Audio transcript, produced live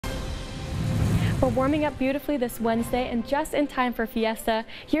We're warming up beautifully this Wednesday and just in time for Fiesta.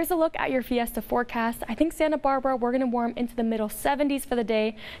 Here's a look at your Fiesta forecast. I think Santa Barbara, we're going to warm into the middle 70s for the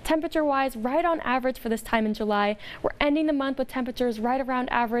day. Temperature-wise, right on average for this time in July. We're ending the month with temperatures right around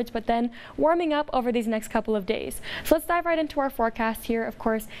average, but then warming up over these next couple of days. So let's dive right into our forecast here. Of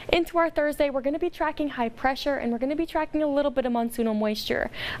course, into our Thursday, we're going to be tracking high pressure and we're going to be tracking a little bit of monsoonal moisture.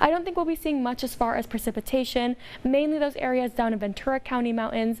 I don't think we'll be seeing much as far as precipitation, mainly those areas down in Ventura County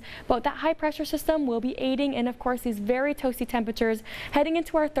mountains, but that high pressure system will be aiding in, of course, these very toasty temperatures heading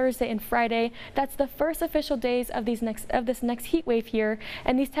into our Thursday and Friday. That's the first official days of this next heat wave here,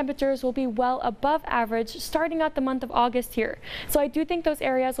 and these temperatures will be well above average starting out the month of August here. So I do think those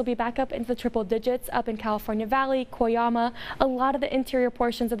areas will be back up into the triple digits up in California Valley, Coyama, a lot of the interior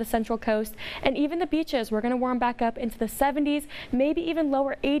portions of the Central Coast, and even the beaches. We're going to warm back up into the 70s, maybe even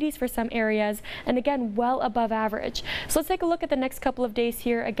lower 80s for some areas, and again, well above average. So let's take a look at the next couple of days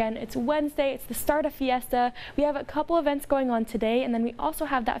here. Again, it's Wednesday, it's the start of Fiesta. We have a couple events going on today, and then we also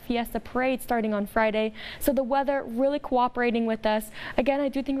have that Fiesta parade starting on Friday. So the weather really cooperating with us. Again, I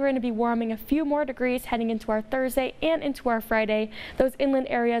do think we're going to be warming a few more degrees heading into our Thursday and into our Friday. Those inland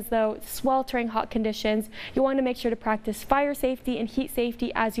areas, though, sweltering hot conditions. You want to make sure to practice fire safety and heat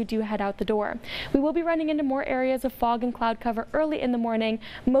safety as you do head out the door. We will be running into more areas of fog and cloud cover early in the morning,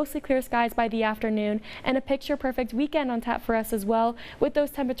 mostly clear skies by the afternoon, and a picture-perfect weekend on tap for us as well, with those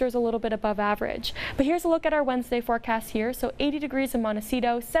temperatures a little bit above average. But here's a look at our Wednesday forecast here. So 80 degrees in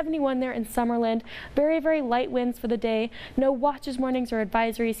Montecito, 71 there in Summerland. Very, very light winds for the day. No watches, warnings, or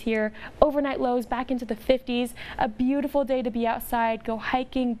advisories here. Overnight lows back into the 50s. A beautiful day to be outside, go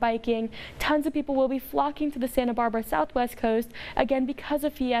hiking, biking. Tons of people will be flocking to the Santa Barbara Southwest Coast. Again, because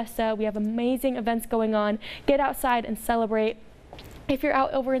of Fiesta, we have amazing events going on. Get outside and celebrate. If you're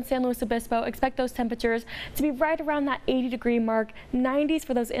out over in San Luis Obispo, expect those temperatures to be right around that 80-degree mark, 90s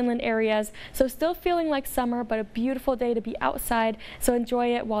for those inland areas. So still feeling like summer, but a beautiful day to be outside. So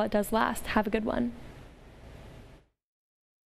enjoy it while it does last. Have a good one.